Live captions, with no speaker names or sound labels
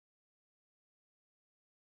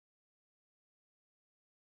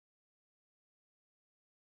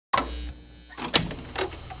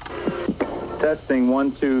Testing,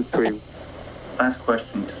 1, 2, 3. Last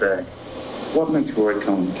question today. What makes Roy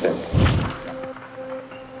Cohn tick?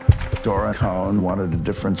 Dora Cohn wanted a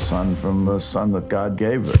different son from the son that God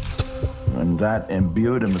gave her. And that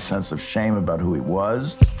imbued him a sense of shame about who he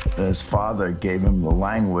was. His father gave him the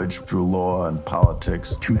language through law and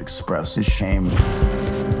politics to express his shame.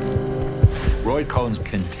 Roy Cohn's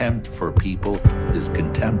contempt for people, his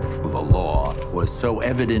contempt for the law, was so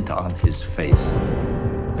evident on his face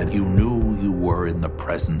that you knew you were in the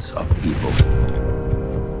presence of evil.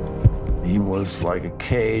 He was like a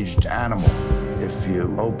caged animal. If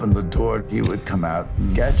you opened the door, he would come out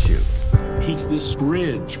and get you. He's this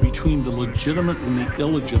bridge between the legitimate and the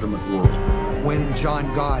illegitimate world. When John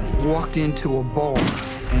Gotti walked into a bar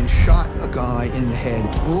and shot a guy in the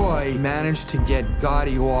head, Roy managed to get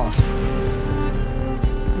Gotti off.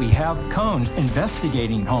 We have Cohn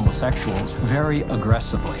investigating homosexuals very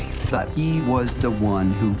aggressively. But he was the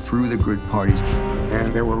one who threw the good parties.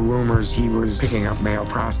 And there were rumors he was picking up male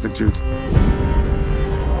prostitutes.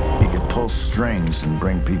 He could pull strings and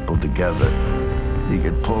bring people together. He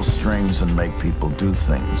could pull strings and make people do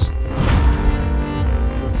things.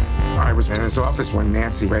 I was in his office when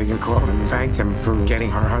Nancy Reagan called and thanked him for getting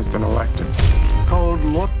her husband elected.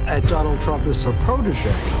 Cohn looked at Donald Trump as a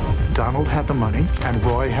protege. Donald had the money, and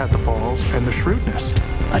Roy had the balls and the shrewdness.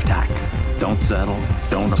 Attack. Don't settle.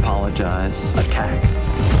 Don't apologize. Attack.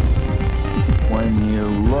 When you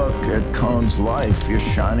look at Cohn's life, you're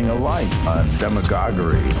shining a light on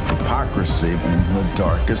demagoguery, hypocrisy, and the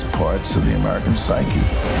darkest parts of the American psyche.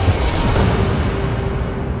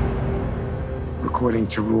 According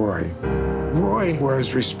to Roy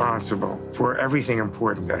was responsible for everything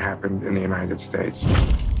important that happened in the United States.